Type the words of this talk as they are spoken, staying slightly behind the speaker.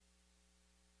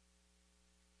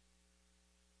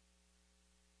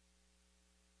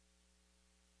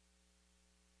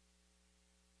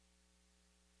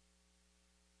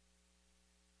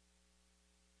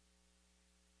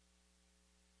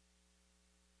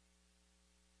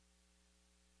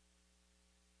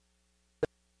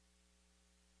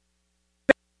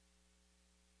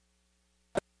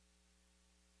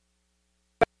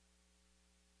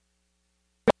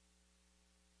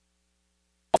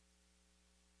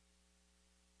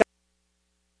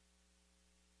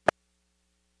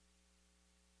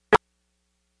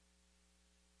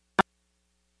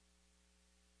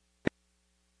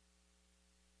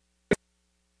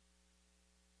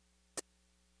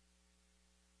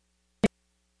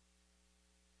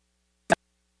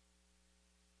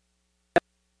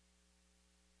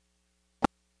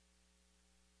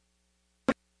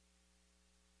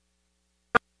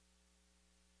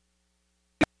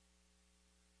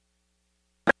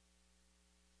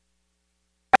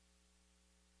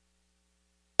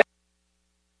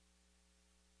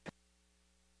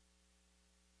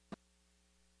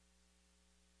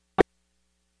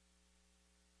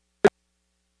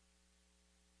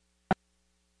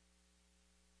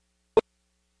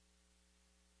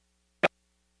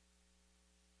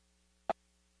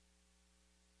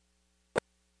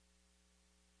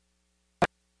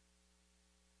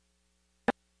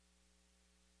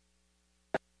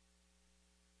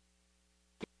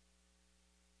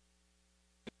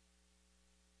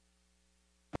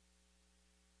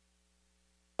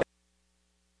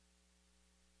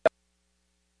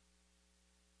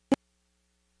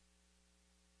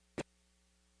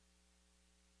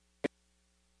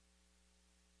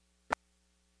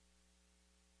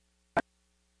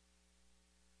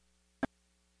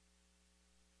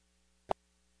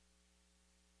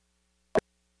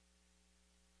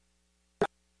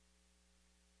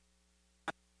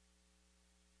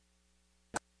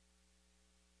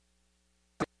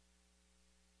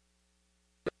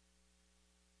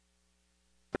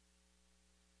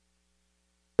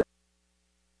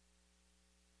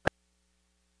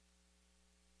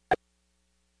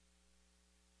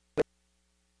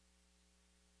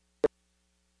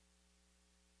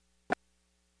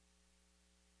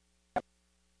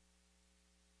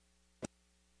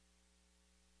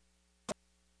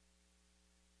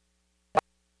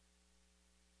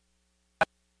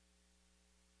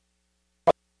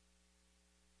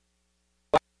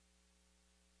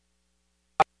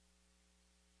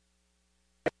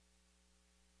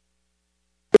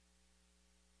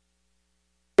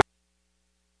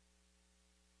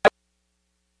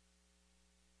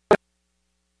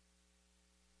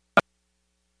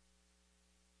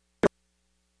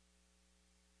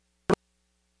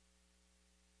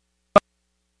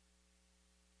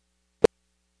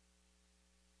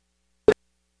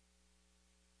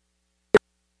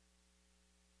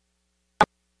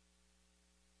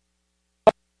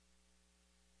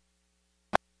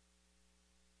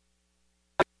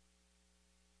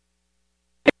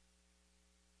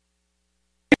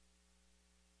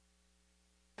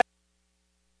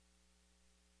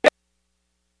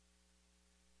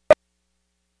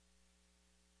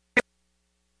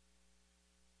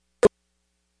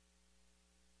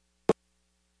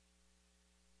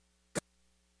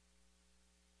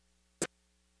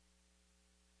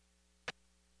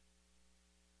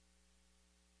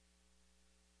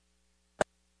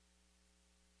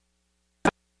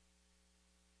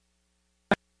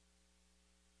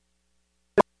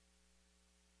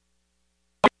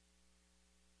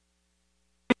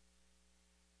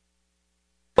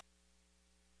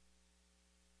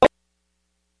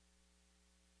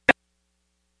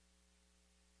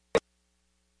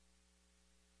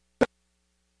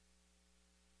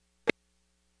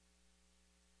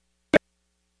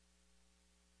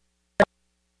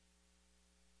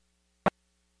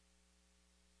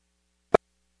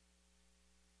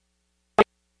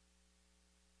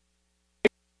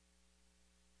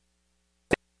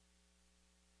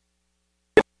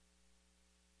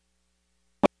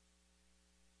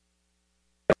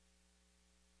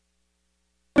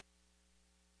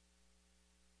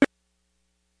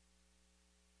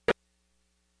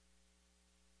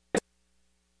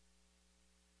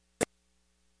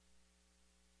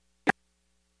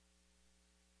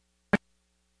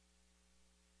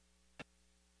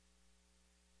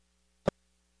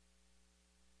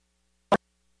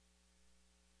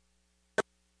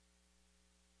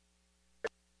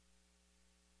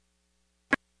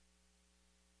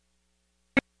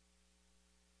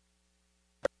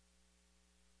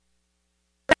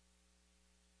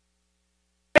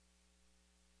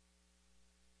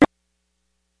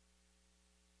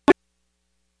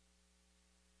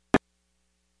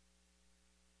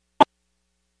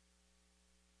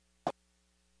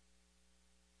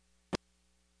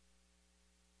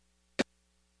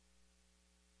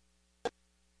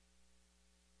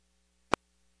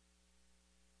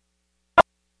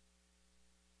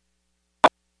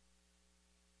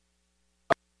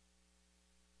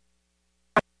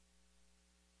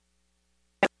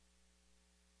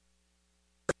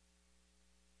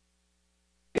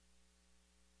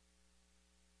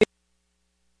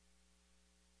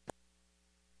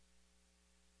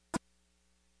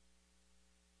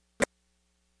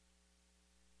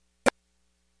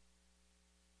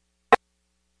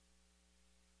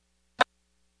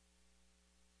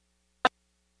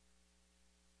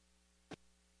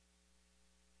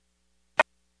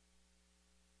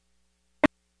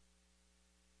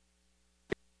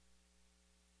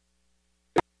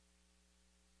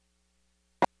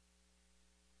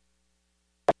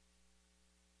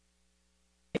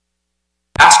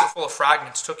full of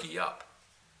fragments took ye up?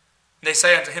 And they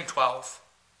say unto him, 12.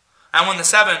 And when the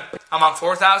 7 among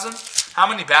 4,000, how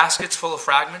many baskets full of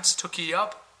fragments took ye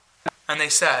up? And they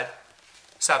said,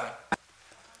 7.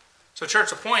 So church,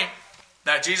 the point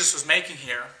that Jesus was making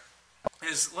here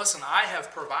is, listen, I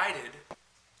have provided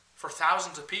for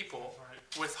thousands of people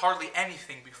with hardly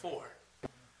anything before.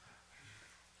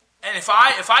 And if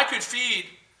I could feed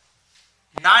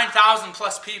 9,000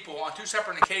 plus people on 2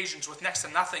 separate occasions with next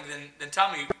to nothing, then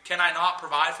tell me, can I not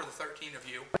provide for the 13 of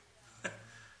you?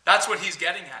 That's what he's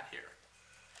getting at here.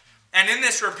 And in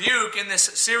this rebuke, in this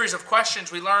series of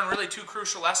questions, we learn really 2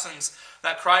 crucial lessons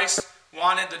that Christ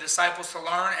wanted the disciples to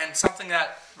learn, and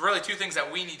really 2 things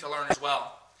that we need to learn as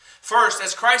well. First,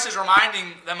 as Christ is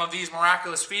reminding them of these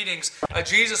miraculous feedings,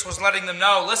 Jesus was letting them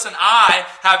know, listen, I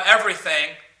have everything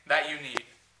that you need.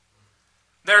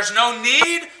 There's no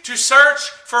need to search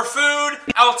for food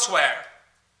elsewhere.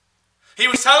 He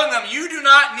was telling them, you do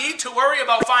not need to worry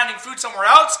about finding food somewhere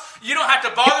else. You don't have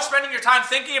to bother spending your time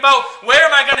thinking about, where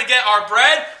am I going to get our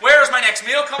bread? Where is my next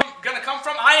meal going to come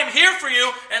from? I am here for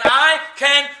you, and I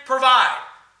can provide.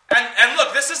 And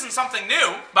look, this isn't something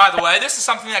new, by the way. This is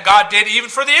something that God did even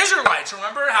for the Israelites.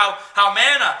 Remember how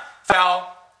manna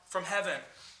fell from heaven.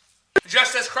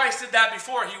 Just as Christ did that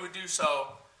before, he would do so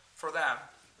for them.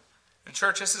 And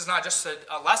church, this is not just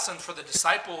a lesson for the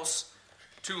disciples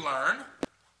to learn.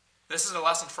 This is a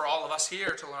lesson for all of us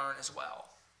here to learn as well.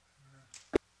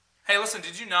 Hey, listen,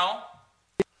 did you know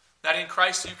that in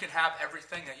Christ you can have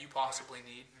everything that you possibly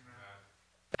need?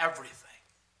 Everything.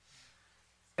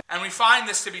 And we find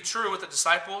this to be true with the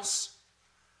disciples,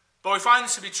 but we find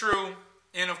this to be true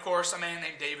in, of course, a man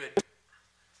named David.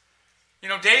 You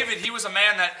know, David, he was a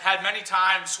man that had many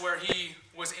times where he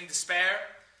was in despair.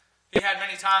 He had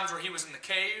many times where he was in the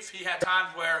cave. He had times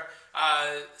where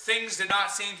things did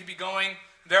not seem to be going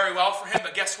very well for him.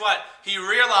 But guess what? He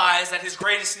realized that his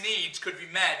greatest needs could be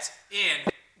met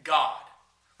in God.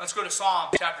 Let's go to Psalm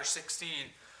chapter 16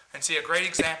 and see a great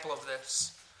example of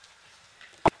this.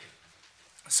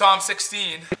 Psalm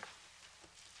 16.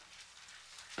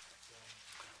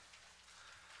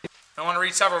 I want to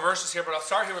read several verses here, but I'll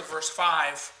start here with verse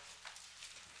 5.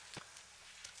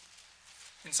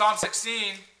 In Psalm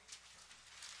 16,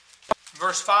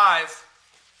 verse 5,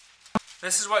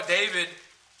 this is what David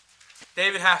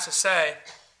has to say.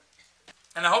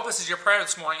 And I hope this is your prayer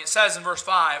this morning. It says in verse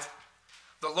 5,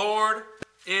 the Lord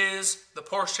is the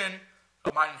portion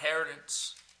of mine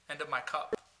inheritance and of my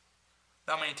cup.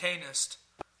 Thou maintainest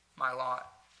my lot.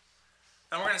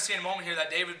 And we're going to see in a moment here that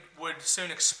David would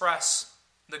soon express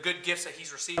the good gifts that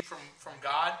he's received from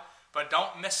God. But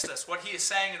don't miss this. What he is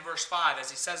saying in verse 5,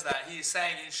 as he says that, he is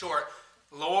saying in short,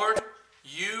 Lord,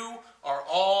 you are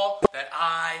all that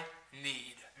I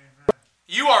need.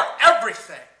 You are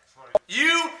everything.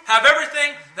 You have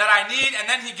everything that I need. And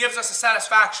then he gives us a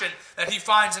satisfaction that he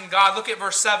finds in God. Look at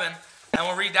verse 7, and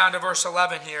we'll read down to verse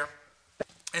 11 here.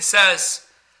 It says,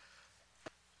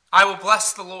 I will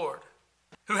bless the Lord,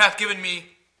 who hath given me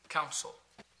counsel.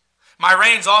 My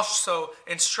reins also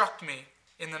instruct me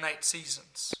in the night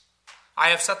seasons. I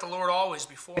have set the Lord always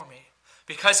before me.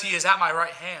 Because he is at my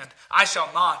right hand, I shall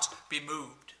not be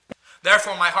moved.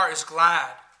 Therefore my heart is glad,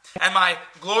 and my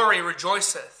glory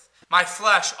rejoiceth. My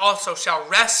flesh also shall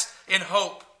rest in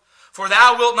hope. For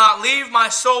thou wilt not leave my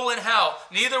soul in hell,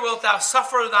 neither wilt thou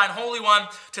suffer thine Holy One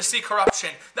to see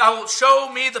corruption. Thou wilt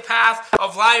show me the path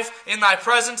of life. In thy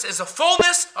presence is a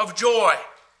fullness of joy.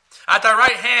 At thy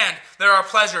right hand there are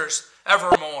pleasures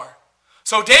evermore.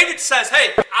 So David says,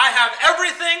 hey, I have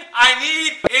everything I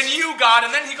need in you, God.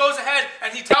 And then he goes ahead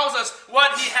and he tells us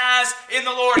what he has in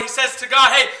the Lord. He says to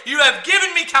God, hey, you have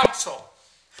given me counsel.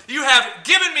 You have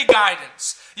given me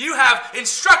guidance. You have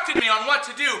instructed me on what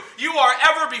to do. You are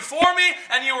ever before me,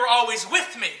 and you are always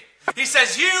with me. He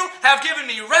says, you have given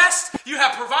me rest. You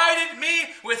have provided me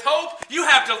with hope. You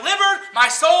have delivered my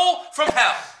soul from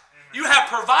hell. You have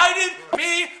provided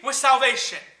me with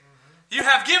salvation. You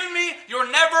have given me your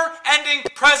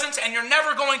never-ending presence, and you're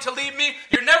never going to leave me.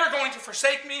 You're never going to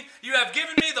forsake me. You have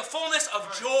given me the fullness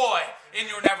of joy in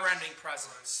your never-ending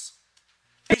presence.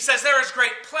 He says there is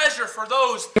great pleasure for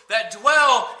those that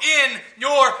dwell in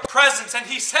your presence. And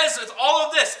he says with all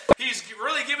of this, he's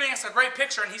really giving us a great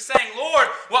picture. And he's saying, Lord,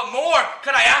 what more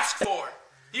could I ask for?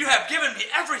 You have given me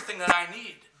everything that I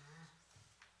need.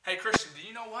 Hey, Christian, do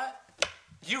you know what?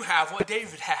 You have what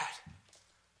David had.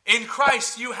 In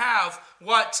Christ, you have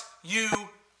what you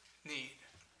need.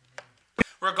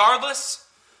 Regardless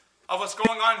of what's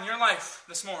going on in your life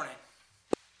this morning,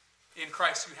 in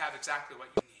Christ, you have exactly what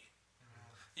you need.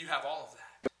 You have all of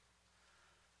that.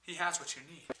 He has what you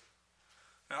need.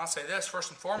 And I'll say this,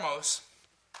 first and foremost,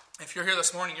 If you're here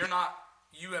this morning,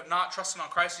 you have not trusted on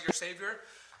Christ as your Savior,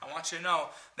 I want you to know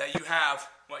that you have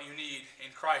what you need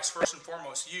in Christ. First and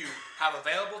foremost, you have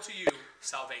available to you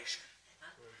salvation.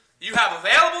 You have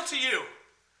available to you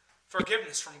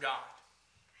forgiveness from God.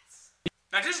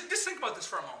 Now just think about this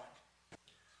for a moment.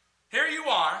 Here you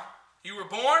are, you were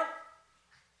born,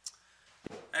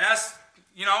 and as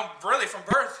you know, really from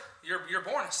birth, you're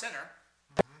born a sinner.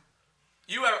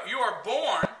 You are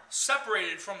born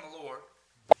separated from the Lord.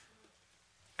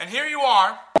 And here you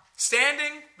are,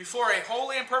 standing before a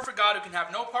holy and perfect God who can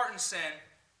have no part in sin,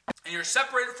 and you're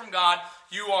separated from God.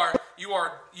 You are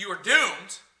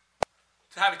doomed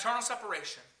to have eternal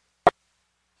separation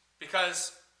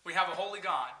because we have a holy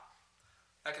God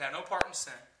that can have no part in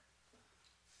sin.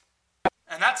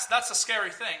 And that's a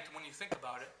scary thing when you think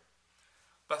about it.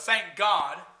 But thank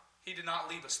God he did not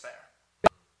leave us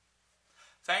there.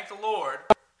 Thank the Lord,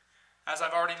 as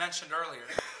I've already mentioned earlier,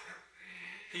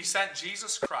 he sent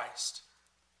Jesus Christ,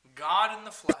 God in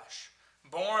the flesh,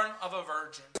 born of a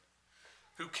virgin,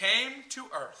 who came to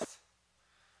earth.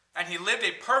 And he lived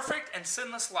a perfect and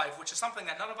sinless life, which is something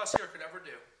that none of us here could ever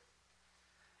do.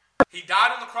 He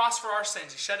died on the cross for our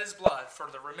sins. He shed his blood for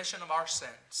the remission of our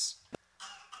sins.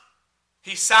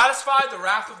 He satisfied the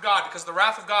wrath of God because the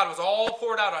wrath of God was all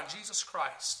poured out on Jesus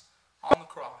Christ on the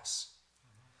cross.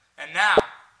 And now,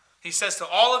 he says to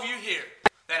all of you here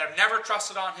that have never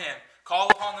trusted on him, call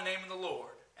upon the name of the Lord,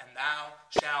 and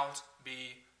thou shalt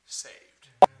be saved.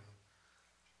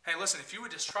 Hey, listen, if you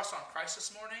would just trust on Christ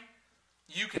this morning,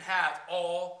 you can have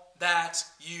all that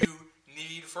you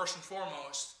need. First and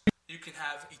foremost, you can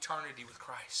have eternity with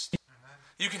Christ.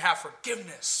 You can have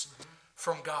forgiveness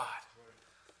from God.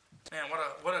 Man,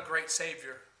 what a great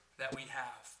Savior that we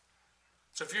have.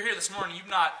 So if you're here this morning, you've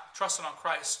not trusted on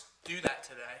Christ, do that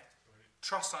today.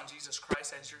 Trust on Jesus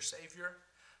Christ as your Savior.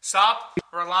 Stop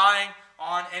relying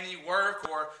on any work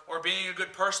or being a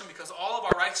good person, because all of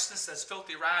our righteousness is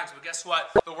filthy rags. But guess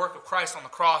what? The work of Christ on the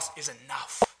cross is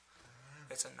enough.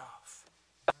 It's enough.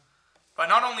 But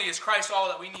not only is Christ all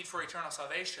that we need for eternal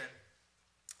salvation,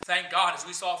 thank God, as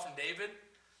we saw from David,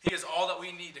 he is all that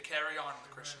we need to carry on in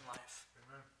the Christian life.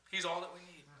 He's all that we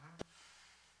need.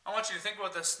 I want you to think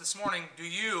about this morning. Do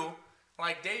you,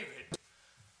 like David,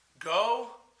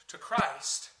 go to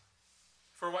Christ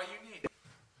for what you need?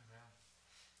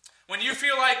 When you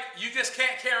feel like you just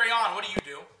can't carry on, what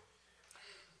do?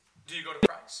 Do you go to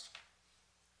Christ?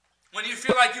 When you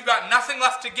feel like you've got nothing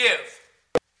left to give,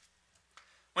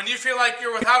 when you feel like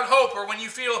you're without hope, or when you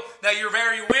feel that you're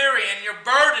very weary and you're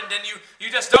burdened and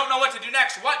you just don't know what to do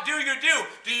next, what do?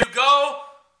 Do you go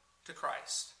to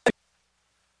Christ?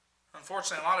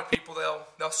 Unfortunately, a lot of people,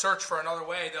 they'll search for another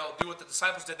way. They'll do what the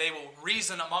disciples did. They will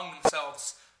reason among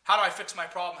themselves. How do I fix my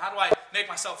problem? How do I make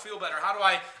myself feel better? How do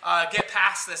I get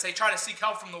past this? They try to seek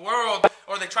help from the world,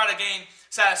 or they try to gain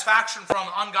satisfaction from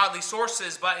ungodly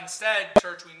sources. But instead,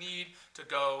 church, we need to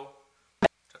go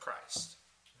to Christ.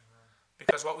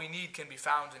 Because what we need can be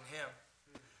found in him.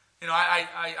 You know,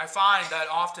 I find that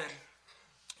often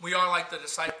we are like the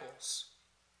disciples.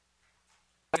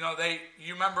 You know,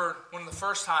 you remember one of the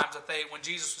first times that when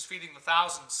Jesus was feeding the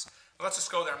thousands. Well, let's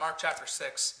just go there. Mark chapter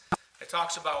 6. It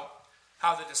talks about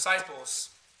how the disciples,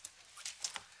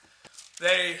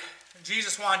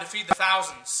 Jesus wanted to feed the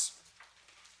thousands.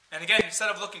 And again, instead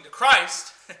of looking to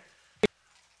Christ,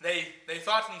 they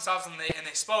thought to themselves and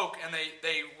they spoke, and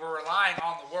they were relying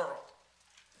on the world.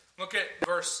 Look at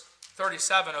verse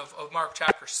 37 of Mark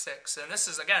chapter 6. And this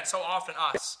is, again, so often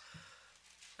us.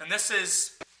 And this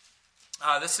is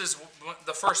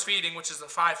the first feeding, which is the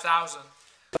 5,000.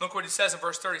 Look what he says in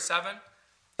verse 37.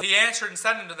 He answered and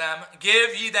said unto them,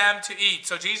 give ye them to eat.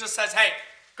 So Jesus says, hey,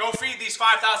 go feed these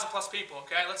 5,000 plus people,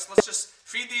 okay? Let's just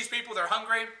feed these people. They're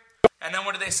hungry. And then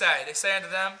what do they say? They say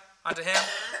unto him,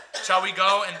 shall we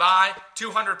go and buy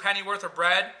 200 penny worth of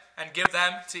bread and give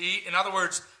them to eat? In other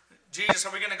words, Jesus,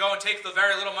 are we going to go and take the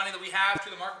very little money that we have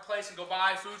to the marketplace and go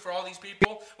buy food for all these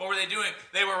people? What were they doing?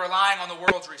 They were relying on the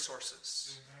world's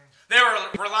resources. They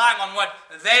were relying on what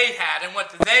they had and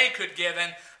what they could give.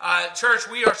 And church,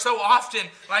 we are so often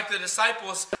like the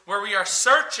disciples, where we are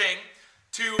searching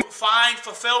to find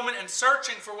fulfillment and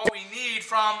searching for what we need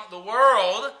from the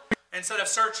world instead of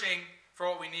searching for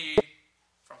what we need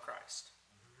from Christ.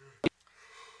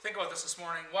 Think about this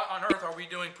morning. What on earth are we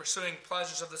doing pursuing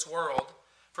pleasures of this world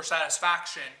for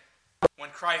satisfaction when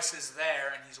Christ is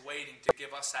there and he's waiting to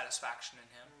give us satisfaction in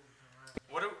him?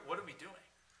 What are we doing?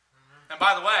 And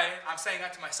by the way, I'm saying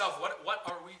that to myself, what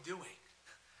are we doing?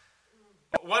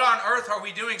 What on earth are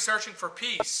we doing searching for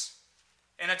peace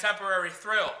in a temporary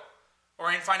thrill,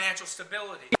 or in financial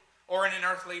stability, or in an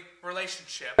earthly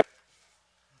relationship?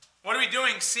 What are we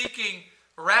doing seeking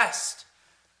rest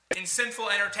in sinful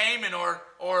entertainment or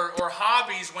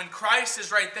hobbies when Christ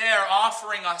is right there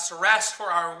offering us rest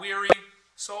for our weary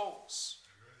souls?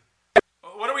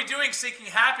 What are we doing seeking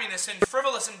happiness in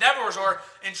frivolous endeavors or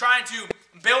in trying to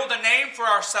build a name for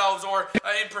ourselves or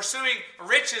in pursuing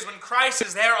riches when Christ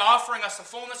is there offering us the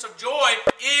fullness of joy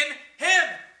in Him?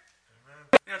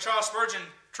 Amen. Charles Spurgeon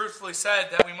truthfully said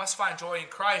that we must find joy in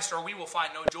Christ or we will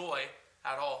find no joy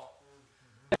at all.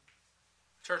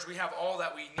 Church, we have all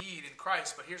that we need in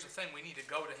Christ, but here's the thing, we need to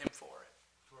go to Him for it.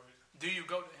 Right. Do you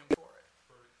go to Him for it?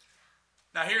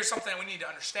 Right. Now here's something we need to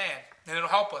understand, and it'll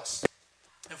help us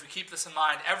if we keep this in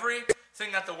mind.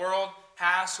 Everything that the world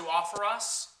has to offer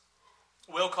us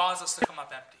will cause us to come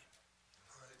up empty.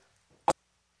 Right.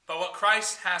 But what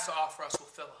Christ has to offer us will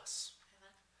fill us.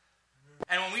 Amen.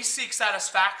 And when we seek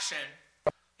satisfaction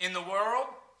in the world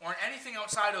or in anything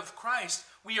outside of Christ,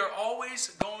 we are always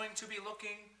going to be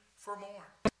looking for more.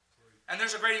 And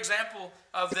there's a great example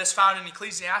of this found in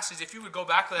Ecclesiastes. If you would go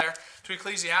back there to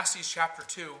Ecclesiastes chapter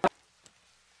 2.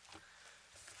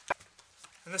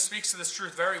 And this speaks to this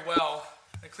truth very well.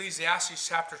 Ecclesiastes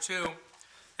chapter 2.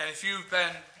 And if you've been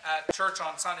at church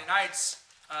on Sunday nights,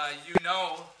 you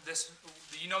know this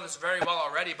very well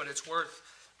already, but it's worth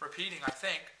repeating, I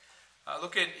think.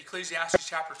 Look at Ecclesiastes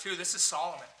chapter 2. This is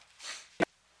Solomon.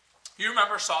 You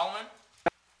remember Solomon?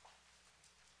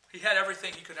 He had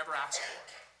everything he could ever ask for.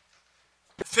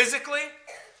 Physically,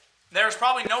 there's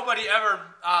probably nobody ever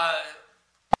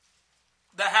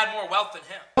that had more wealth than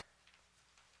him.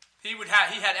 He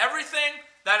had everything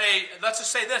that let's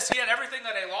just say this, he had everything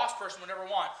that a lost person would ever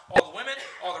want. All the women,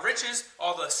 all the riches,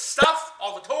 all the stuff,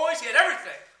 all the toys, he had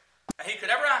everything that he could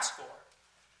ever ask for.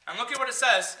 And look at what it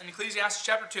says in Ecclesiastes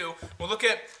chapter 2. We'll look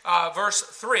at verse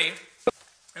 3,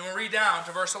 and we'll read down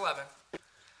to verse 11.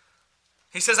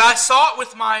 He says, I sought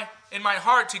in my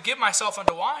heart to give myself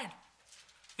unto wine,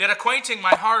 yet acquainting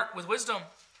my heart with wisdom,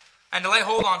 and to lay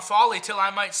hold on folly till I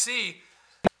might see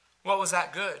what was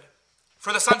that good.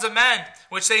 For the sons of men,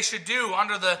 which they should do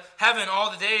under the heaven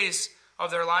all the days of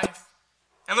their life.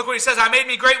 And look what he says, I made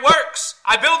me great works.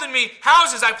 I builded me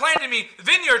houses, I planted me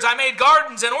vineyards, I made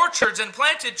gardens and orchards and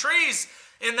planted trees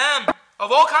in them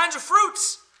of all kinds of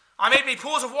fruits. I made me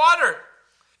pools of water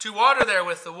to water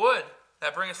therewith the wood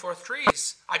that bringeth forth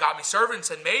trees. I got me servants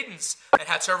and maidens, and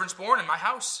had servants born in my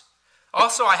house.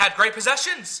 Also I had great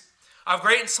possessions of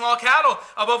great and small cattle.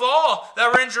 Above all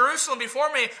that were in Jerusalem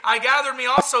before me, I gathered me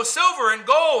also silver and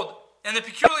gold, and the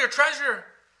peculiar treasure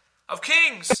of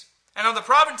kings and of the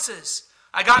provinces.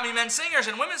 I got me men singers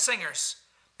and women singers,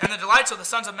 and the delights of the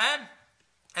sons of men,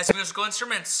 as musical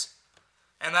instruments,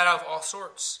 and that of all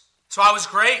sorts. So I was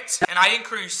great, and I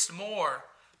increased more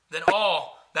than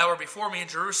all that were before me in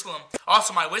Jerusalem.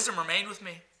 Also my wisdom remained with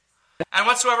me. And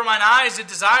whatsoever mine eyes did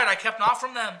desire, I kept not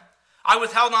from them. I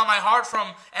withheld not my heart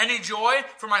from any joy,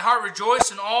 for my heart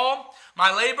rejoiced in all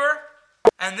my labor,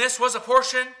 and this was a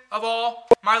portion of all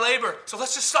my labor. So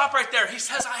let's just stop right there. He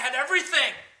says, I had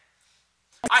everything.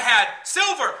 I had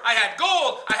silver, I had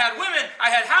gold, I had women, I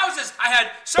had houses, I had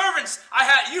servants, I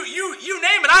had you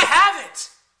name it, I have it.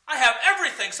 I have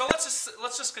everything. So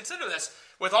let's just consider this.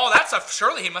 With all that stuff,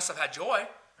 surely he must have had joy.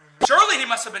 Surely he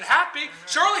must have been happy.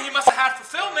 Surely he must have had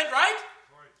fulfillment, right?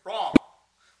 Wrong.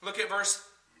 Look at verse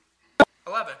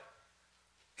 11.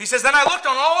 He says, Then I looked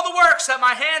on all the works that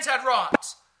my hands had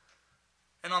wrought,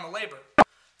 and on the labor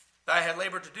that I had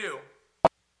labored to do.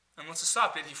 And let's just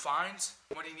stop. Did he find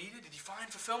what he needed? Did he find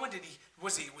fulfillment?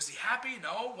 Was he happy?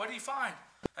 No. What did he find?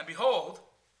 And behold,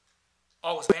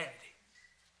 all was vanity.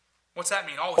 What's that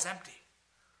mean? All was empty.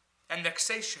 And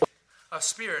vexation of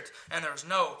spirit, and there was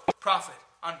no profit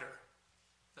under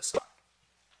the sun.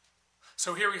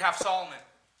 So here we have Solomon.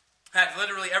 Had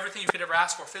literally everything you could ever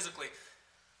ask for physically,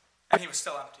 and he was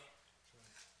still empty.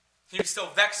 He was still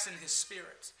vexed in his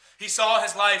spirit. He saw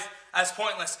his life as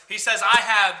pointless. He says, I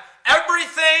have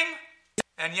everything,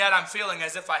 and yet I'm feeling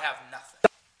as if I have nothing.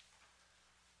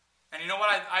 And you know what?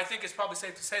 I think it's probably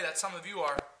safe to say that some of you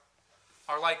are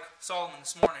like Solomon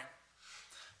this morning.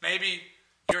 Maybe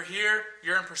you're here,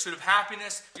 you're in pursuit of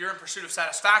happiness, you're in pursuit of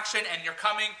satisfaction, and you're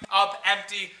coming up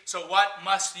empty. So what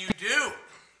must you do?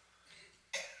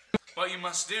 What you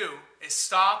must do is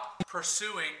stop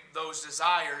pursuing those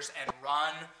desires and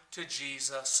run to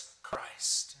Jesus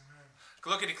Christ. Amen.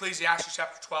 Look at Ecclesiastes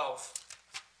chapter 12.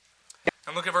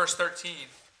 And look at verse 13.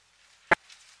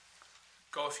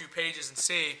 Go a few pages and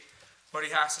see what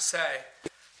he has to say.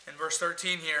 In verse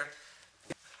 13 here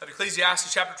of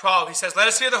Ecclesiastes chapter 12, he says, Let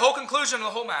us hear the whole conclusion of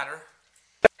the whole matter.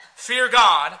 Fear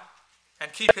God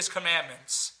and keep his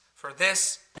commandments, for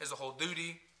this is the whole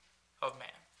duty of man.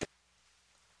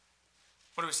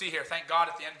 What do we see here? Thank God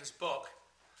at the end of his book,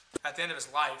 at the end of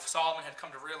his life, Solomon had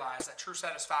come to realize that true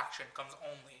satisfaction comes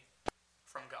only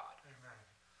from God.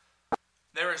 Amen.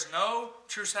 There is no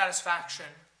true satisfaction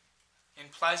in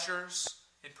pleasures,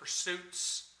 in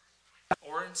pursuits,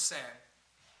 or in sin,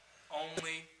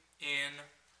 only in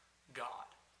God.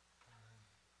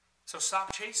 So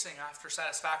stop chasing after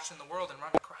satisfaction in the world and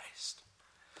run to Christ.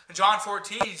 In John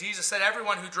 14, Jesus said,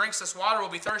 everyone who drinks this water will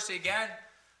be thirsty again,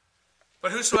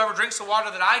 but whosoever drinks the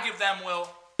water that I give them will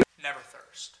never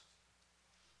thirst.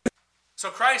 So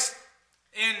Christ,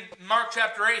 in Mark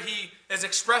chapter 8, he is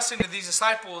expressing to these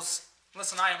disciples,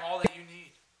 listen, I am all that you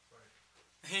need.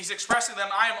 He's expressing to them,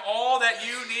 I am all that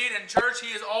you need. In church, he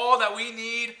is all that we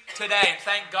need today. And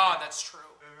thank God that's true.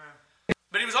 Amen.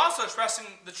 But he was also expressing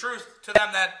the truth to them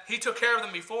that he took care of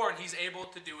them before and he's able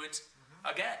to do it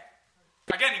again.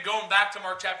 Again, going back to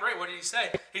Mark chapter 8, what did he say?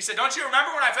 He said, don't you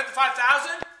remember when I fed the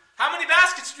 5,000? How many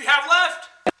baskets did you have left?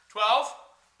 12.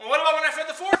 Well, what about when I fed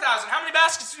the 4,000? How many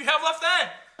baskets did you have left then?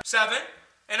 7.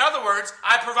 In other words,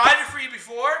 I provided for you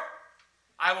before,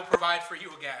 I will provide for you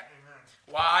again. Amen.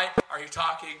 Why are you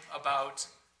talking about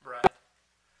bread?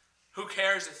 Who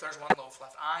cares if there's one loaf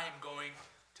left? I am going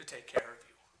to take care of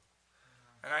you.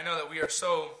 And I know that we are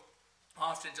so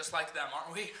often just like them,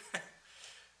 aren't we?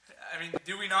 I mean,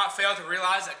 do we not fail to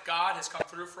realize that God has come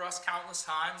through for us countless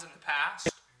times in the past?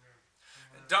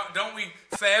 Don't we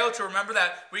fail to remember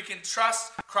that we can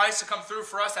trust Christ to come through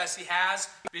for us as he has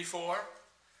before?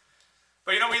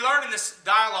 But we learned in this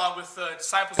dialogue with the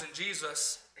disciples and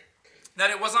Jesus that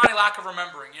it was not a lack of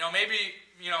remembering. Maybe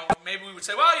we would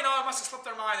say, well, it must have slipped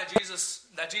their mind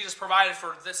that Jesus provided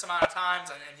for this amount of times,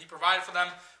 and he provided for them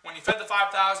when he fed the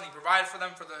 5,000. He provided for them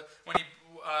when he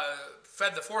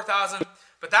fed the 4,000.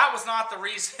 But that was not the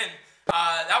reason.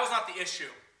 That was not the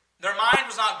issue. Their mind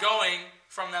was not going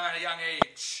from them at a young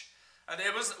age.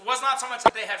 It was not so much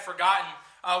that they had forgotten.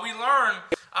 We learn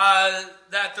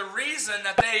that the reason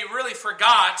that they really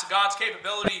forgot God's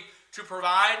capability to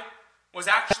provide was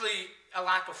actually a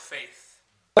lack of faith.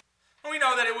 And we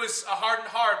know that it was a hardened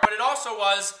heart, but it also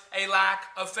was a lack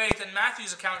of faith. And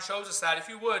Matthew's account shows us that. If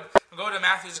you would, go to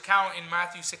Matthew's account in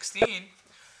Matthew 16,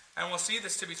 and we'll see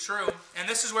this to be true. And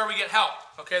this is where we get help.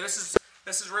 Okay, this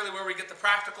is really where we get the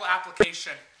practical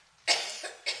application.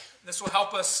 This will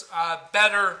help us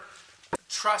better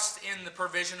trust in the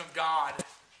provision of God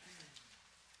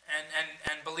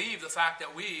and believe the fact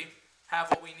that we have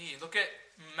what we need. Look at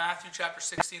Matthew chapter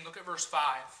 16. Look at verse 5.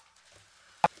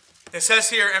 It says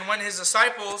here, and when his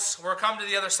disciples were come to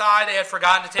the other side, they had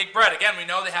forgotten to take bread. Again, we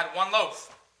know they had one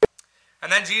loaf.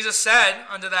 And then Jesus said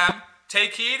unto them,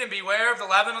 take heed and beware of the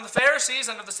leaven of the Pharisees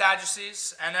and of the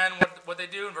Sadducees. And then what they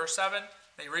do in verse 7,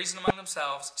 they reason among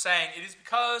themselves, saying, it is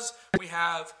because we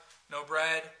have no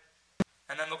bread.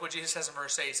 And then look what Jesus says in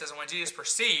verse 8. He says, and when Jesus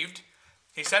perceived,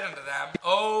 he said unto them,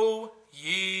 O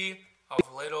ye of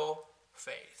little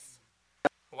faith,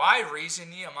 why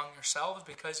reason ye among yourselves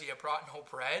because ye have brought no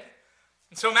bread?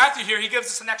 And so Matthew here, he gives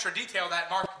us an extra detail that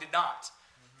Mark did not.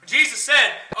 Jesus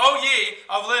said, O ye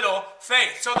of little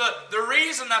faith. So the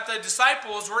reason that the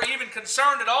disciples were even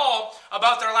concerned at all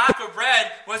about their lack of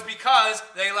bread was because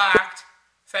they lacked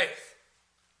faith.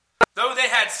 Though they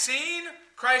had seen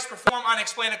Christ perform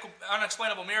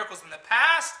unexplainable miracles in the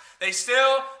past, they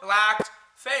still lacked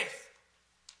faith.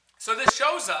 So this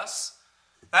shows us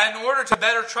that in order to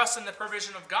better trust in the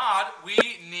provision of God, we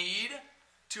need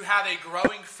to have a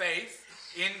growing faith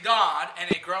in God and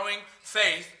a growing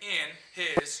faith in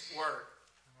his word.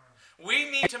 We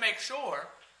need to make sure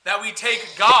that we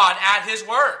take God at his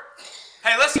word.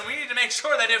 Hey, listen, we need to make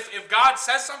sure that if God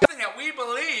says something, that we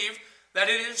believe that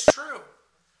it is true.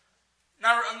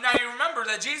 Now you remember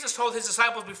that Jesus told his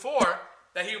disciples before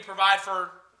that he would provide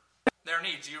for their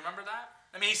needs. Do you remember that?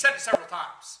 I mean, he said it several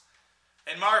times.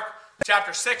 In Mark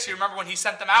chapter 6, you remember when he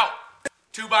sent them out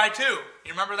 2 by 2.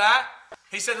 You remember that?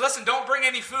 He said, listen, don't bring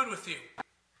any food with you.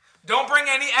 Don't bring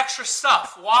any extra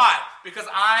stuff. Why? Because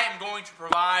I am going to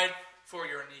provide for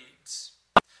your needs.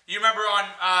 You remember on,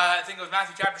 I think it was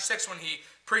Matthew chapter 6, when he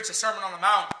preached a Sermon on the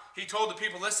Mount, he told the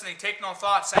people listening, take no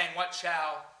thought, saying, what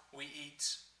shall we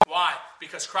eat? Why?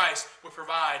 Because Christ would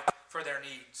provide for their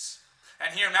needs.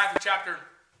 And here in Matthew chapter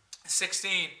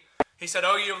 16, he said,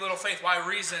 O ye of little faith, why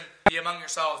reason ye among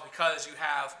yourselves, because you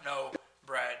have no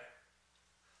bread?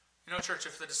 You know, church,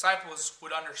 if the disciples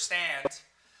would understand,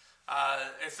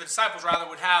 if the disciples rather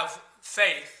would have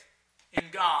faith in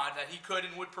God that he could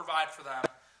and would provide for them,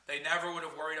 they never would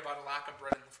have worried about a lack of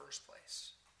bread in the first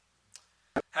place.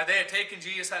 Had they had taken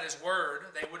Jesus at his word,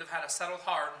 they would have had a settled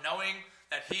heart, knowing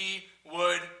that he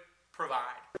would provide.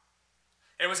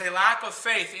 It was a lack of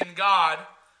faith in God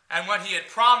and what he had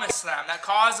promised them that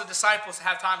caused the disciples to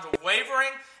have times of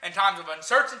wavering and times of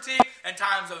uncertainty and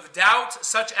times of doubt,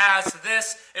 such as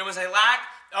this. It was a lack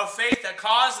of faith that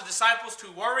caused the disciples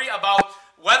to worry about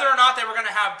whether or not they were going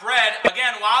to have bread,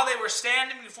 again, while they were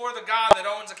standing before the God that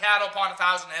owns a cattle upon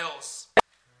 1,000 hills.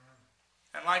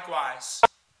 And likewise,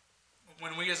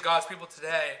 when we as God's people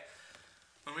today,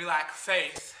 when we lack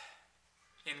faith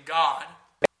in God,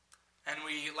 and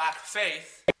we lack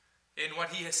faith in what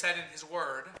he has said in his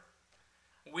word,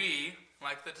 we,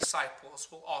 like the disciples,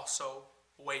 will also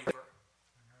waver.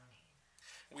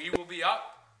 We will be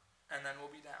up, and then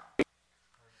we'll be down.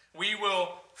 We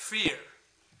will fear.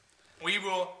 We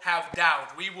will have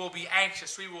doubt. We will be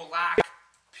anxious. We will lack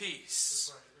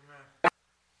peace.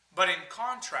 But in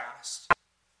contrast,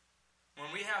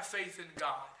 when we have faith in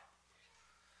God,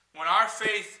 when our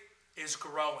faith is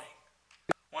growing,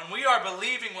 when we are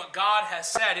believing what God has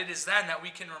said, it is then that we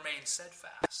can remain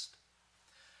steadfast.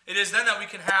 It is then that we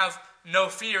can have no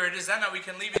fear. It is then that we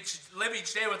can live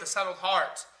each day with a settled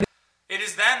heart. It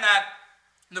is then that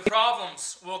the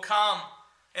problems will come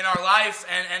in our life,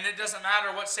 and it doesn't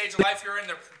matter what stage of life you're in,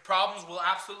 the problems will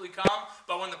absolutely come.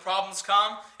 But when the problems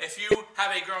come, if you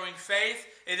have a growing faith,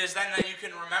 it is then that you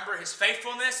can remember his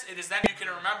faithfulness. It is then you can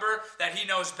remember that he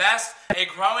knows best. A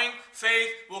growing faith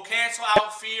will cancel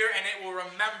out fear, and it will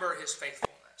remember his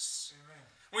faithfulness. Amen.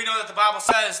 We know that the Bible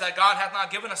says that God hath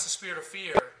not given us a spirit of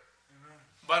fear,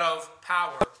 but of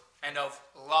power and of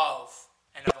love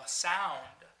and of a sound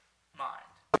mind.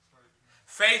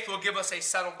 Faith will give us a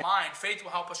settled mind. Faith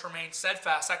will help us remain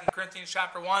steadfast. 2 Corinthians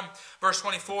chapter 1, verse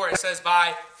 24, it says,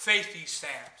 by faith ye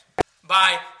stand.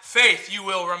 By faith you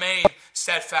will remain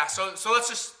steadfast. So let's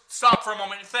just stop for a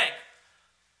moment and think.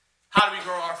 How do we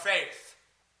grow our faith?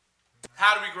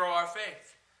 How do we grow our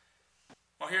faith?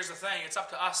 Well, here's the thing. It's up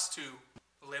to us to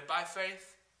live by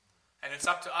faith, and it's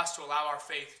up to us to allow our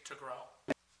faith to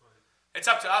grow. It's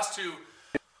up to us to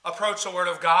approach the Word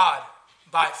of God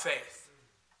by faith.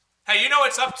 Hey, you know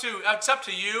it's up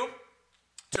to you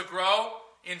to grow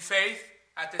in faith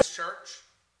at this church.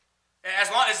 As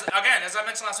long as, again, as I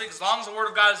mentioned last week, as long as the Word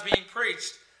of God is being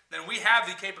preached, then we have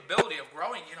the capability of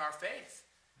growing in our faith.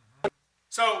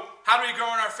 So, how do we grow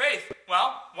in our faith?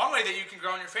 Well, one way that you can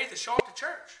grow in your faith is show up to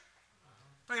church.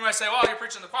 And you might say, well, you're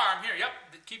preaching the choir, I'm here. Yep,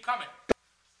 keep coming.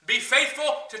 Be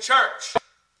faithful to church.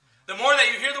 The more that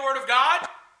you hear the Word of God,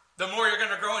 the more you're going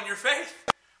to grow in your faith.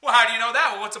 Well, how do you know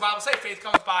that? Well, what's the Bible say? Faith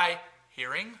comes by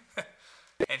hearing,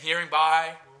 and hearing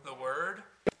by the Word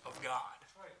of God.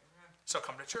 So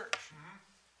come to church.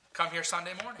 Come here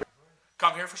Sunday morning.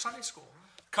 Come here for Sunday school.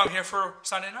 Come here for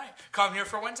Sunday night. Come here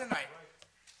for Wednesday night.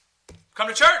 Come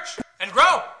to church and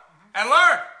grow and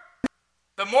learn.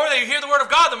 The more that you hear the Word of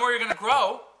God, the more you're going to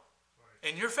grow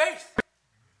in your faith.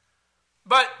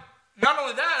 But not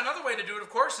only that, another way to do it, of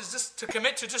course, is just to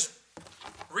commit to just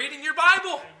reading your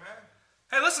Bible.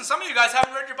 Hey, listen, some of you guys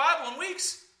haven't read your Bible in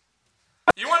weeks.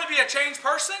 You want to be a changed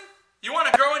person? You want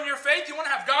to grow in your faith? You want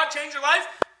to have God change your life?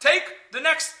 Take the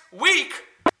next week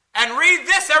and read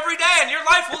this every day, and your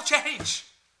life will change.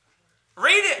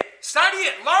 Read it, study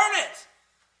it, learn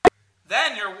it.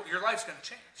 Then your life's going to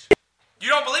change. You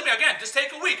don't believe me? Again, just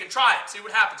take a week and try it. See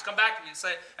what happens. Come back to me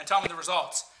and tell me the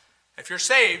results. If you're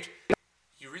saved,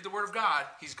 you read the Word of God,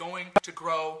 He's going to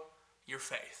grow your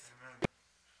faith. Amen.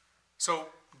 So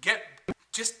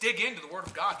just dig into the Word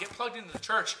of God. Get plugged into the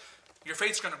church. Your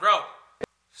faith's going to grow.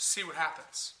 See what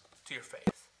happens to your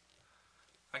faith.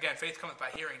 Again, faith cometh by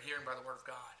hearing, hearing by the Word of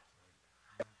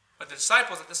God. But the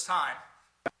disciples at this time,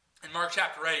 in Mark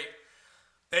chapter 8,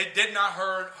 they did not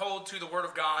hold to the Word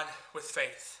of God with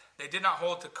faith. They did not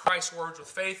hold to Christ's words with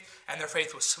faith, and their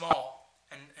faith was small.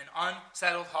 And an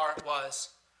unsettled heart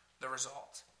was the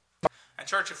result. And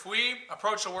church, if we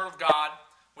approach the Word of God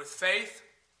with faith,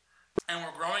 and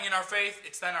we're growing in our faith,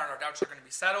 it's then our doubts are going to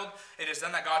be settled. It is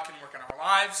then that God can work in our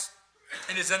lives.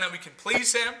 It is then that we can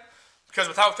please Him. Because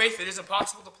without faith, it is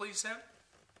impossible to please Him.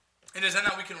 It is then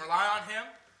that we can rely on Him.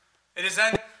 It is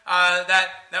then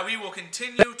that we will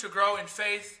continue to grow in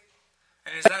faith.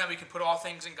 And it is then that we can put all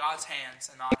things in God's hands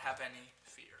and not have any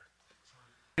fear.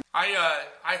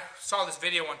 I saw this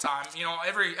video one time. You know,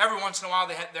 every once in a while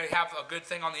they have a good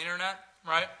thing on the internet,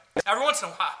 right? Every once in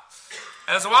a while.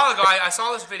 And it was a while ago, I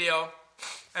saw this video,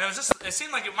 and it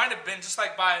seemed like it might have been just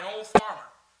like by an old farmer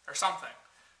or something.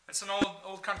 It's an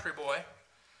old country boy.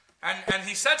 And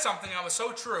he said something that was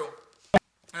so true.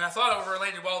 And I thought it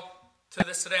related well to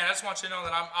this today. And I just want you to know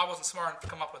that I wasn't smart enough to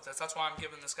come up with this. That's why I'm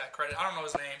giving this guy credit. I don't know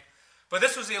his name. But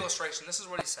this was the illustration. This is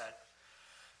what he said.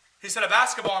 He said, a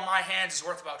basketball in my hands is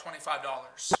worth about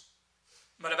 $25.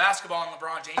 But a basketball in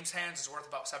LeBron James' hands is worth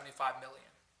about $75 million.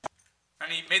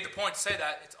 And he made the point to say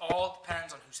that it all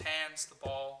depends on whose hands the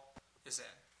ball is in.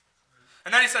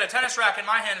 And then he said, a tennis racket in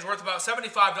my hand is worth about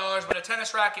 $75, but a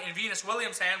tennis racket in Venus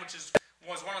Williams' hand, which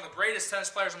was one of the greatest tennis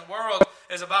players in the world,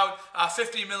 is about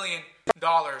 $50 million. It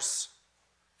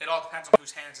all depends on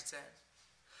whose hands it's in.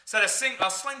 Said a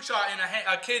slingshot in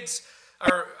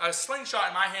a slingshot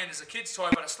in my hand is a kid's toy,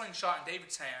 but a slingshot in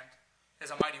David's hand is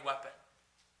a mighty weapon.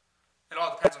 It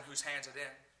all depends on whose hands it's in.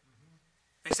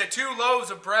 And he said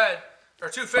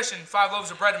 2 fish and 5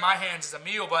 loaves of bread in my hands is a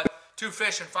meal, but 2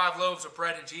 fish and 5 loaves of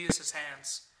bread in Jesus'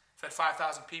 hands fed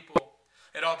 5,000 people.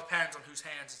 It all depends on whose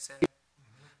hands it's in.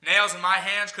 Nails in my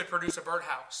hands could produce a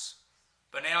birdhouse,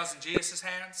 but nails in Jesus'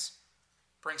 hands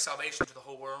bring salvation to the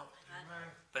whole world. Amen.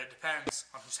 But it depends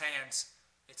on whose hands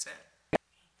it's in.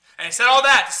 And he said all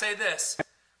that to say this: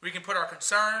 we can put our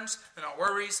concerns and our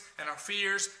worries and our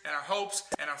fears and our hopes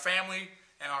and our family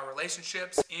and our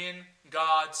relationships in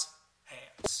God's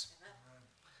hands. Amen.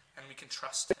 And we can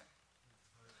trust Him.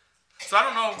 So I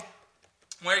don't know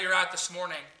where you're at this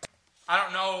morning. I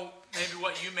don't know maybe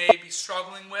what you may be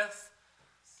struggling with.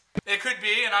 It could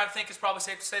be, and I think it's probably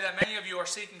safe to say that many of you are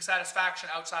seeking satisfaction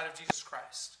outside of Jesus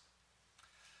Christ.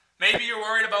 Maybe you're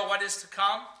worried about what is to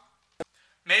come.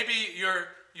 Maybe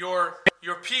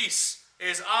your peace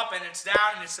is up and it's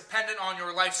down and it's dependent on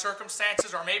your life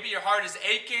circumstances, or maybe your heart is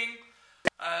aching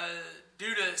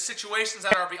due to situations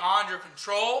that are beyond your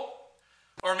control,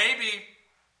 or maybe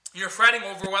you're fretting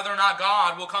over whether or not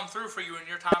God will come through for you in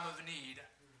your time of need.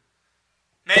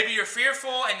 Maybe you're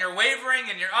fearful and you're wavering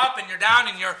and you're up and you're down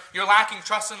and you're lacking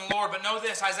trust in the Lord. But know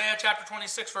this, Isaiah chapter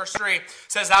 26 verse 3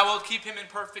 says, "Thou wilt keep him in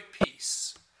perfect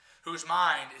peace, whose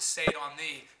mind is stayed on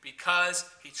thee, because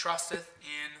he trusteth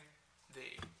in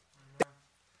thee." Amen.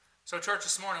 So church,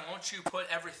 this morning, won't you put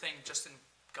everything just in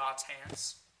God's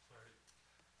hands?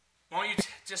 Won't you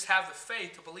just have the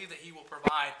faith to believe that He will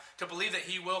provide, to believe that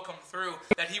He will come through,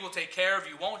 that He will take care of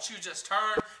you? Won't you just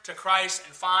turn to Christ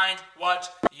and find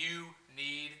what you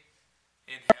need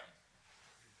in Him?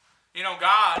 You know,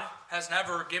 God has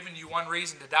never given you one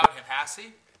reason to doubt Him, has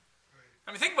He?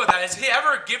 I mean, think about that. Has He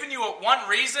ever given you one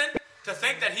reason to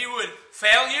think that He would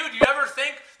fail you? Do you ever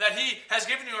think that He has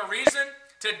given you a reason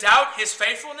to doubt His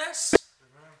faithfulness?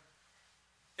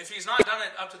 If He's not done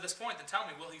it up to this point, then tell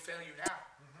me, will He fail you now?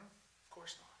 Of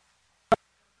course not.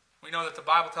 We know that the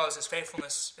Bible tells us His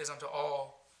faithfulness is unto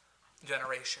all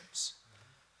generations.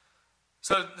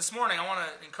 So this morning I want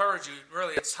to encourage you,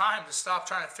 really, it's time to stop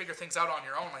trying to figure things out on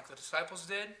your own like the disciples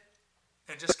did,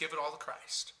 and just give it all to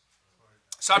Christ.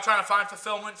 Stop trying to find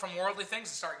fulfillment from worldly things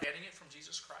and start getting it from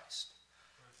Jesus Christ.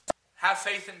 Have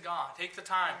faith in God. Take the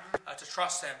time to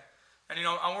trust Him. And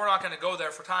we're not going to go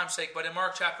there for time's sake, but in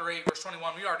Mark chapter 8, verse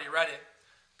 21, we already read it.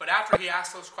 But after He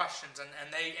asked those questions and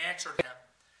they answered Him,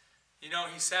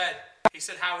 He said,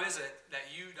 "How is it that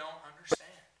you don't understand?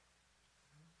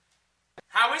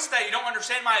 How is it that you don't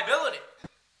understand my ability?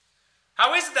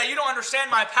 How is it that you don't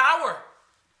understand my power?"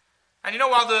 And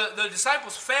while the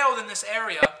disciples failed in this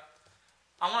area,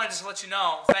 I want to just let you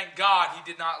know, thank God He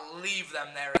did not leave them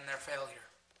there in their failure.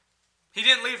 He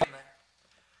didn't leave them there.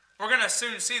 We're going to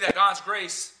soon see that God's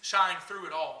grace shined through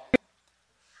it all.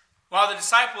 While the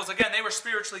disciples, again, they were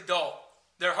spiritually dull.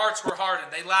 Their hearts were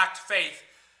hardened. They lacked faith.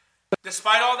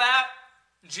 Despite all that,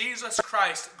 Jesus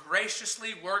Christ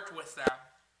graciously worked with them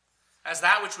as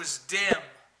that which was dim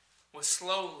was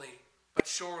slowly but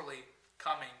surely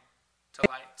coming to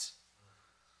light.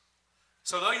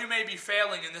 So though you may be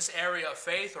failing in this area of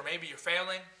faith, or maybe you're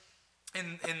failing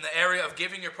in the area of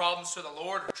giving your problems to the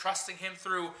Lord, or trusting Him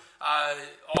through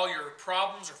all your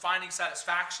problems, or finding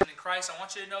satisfaction in Christ, I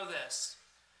want you to know this.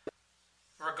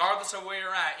 Regardless of where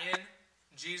you're at, in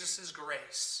Jesus'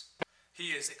 grace, He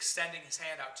is extending His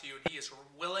hand out to you, and He is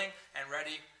willing and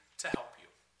ready to help you.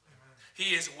 Amen.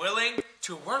 He is willing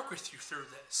to work with you through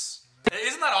this. Amen.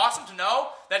 Isn't that awesome to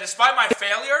know that despite my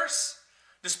failures,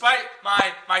 despite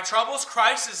my troubles,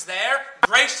 Christ is there,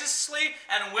 graciously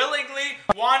and willingly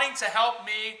wanting to help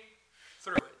me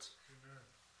through it. Amen.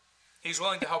 He's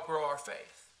willing to help grow our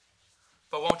faith.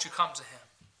 But won't you come to Him?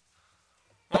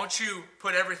 Won't you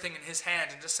put everything in His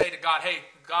hands and just say to God, "Hey,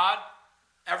 God,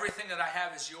 everything that I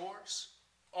have is yours.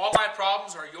 All my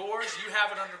problems are yours. You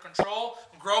have it under control.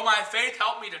 Grow my faith.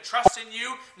 Help me to trust in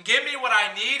you. Give me what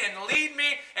I need and lead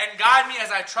me and guide me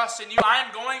as I trust in you. I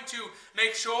am going to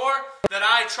make sure that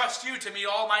I trust you to meet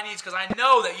all my needs, because I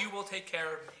know that you will take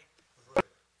care of me."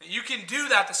 You can do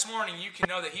that this morning. You can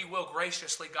know that He will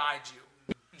graciously guide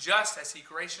you, just as He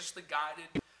graciously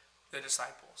guided the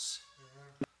disciples.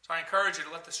 So I encourage you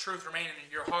to let this truth remain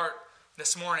in your heart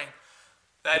this morning,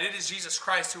 that it is Jesus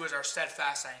Christ who is our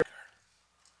steadfast anchor.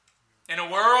 In a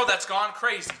world that's gone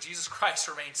crazy, Jesus Christ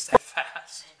remains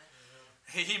steadfast.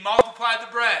 He multiplied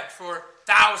the bread for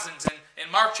thousands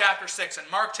in Mark chapter 6 and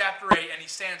Mark chapter 8, and he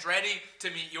stands ready to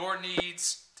meet your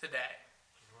needs today.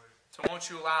 So won't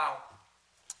you allow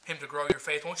him to grow your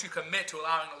faith? Won't you commit to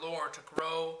allowing the Lord to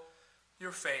grow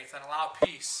your faith and allow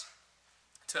peace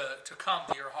to come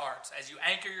to your hearts as you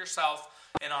anchor yourself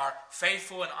in our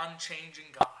faithful and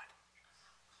unchanging God?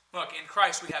 Look, in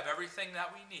Christ we have everything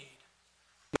that we need,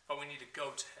 but we need to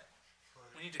go to him.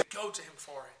 We need to go to him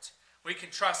for it. We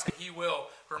can trust that he will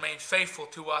remain faithful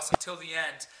to us until the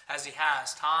end, as he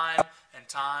has time and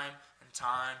time and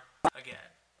time again.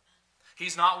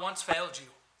 He's not once failed you,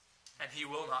 and he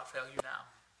will not fail you now.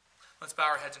 Let's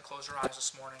bow our heads and close our eyes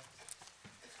this morning.